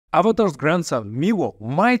Avatar's grandson, Meelo,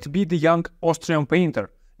 might be the young Austrian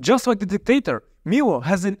painter. Just like the dictator, Meelo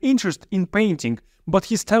has an interest in painting, but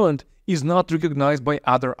his talent is not recognized by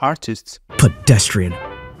other artists. Pedestrian.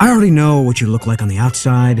 I already know what you look like on the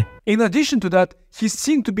outside. In addition to that, he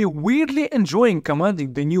seemed to be weirdly enjoying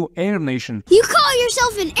commanding the new Air Nation. You call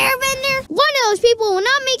yourself an airbender? One of those people will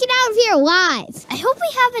not make it out of here alive. I hope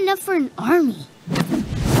we have enough for an army.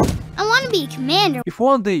 I want to be a commander. If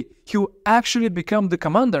one day he will actually become the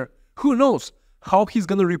commander, who knows how he's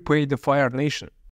gonna repay the Fire Nation.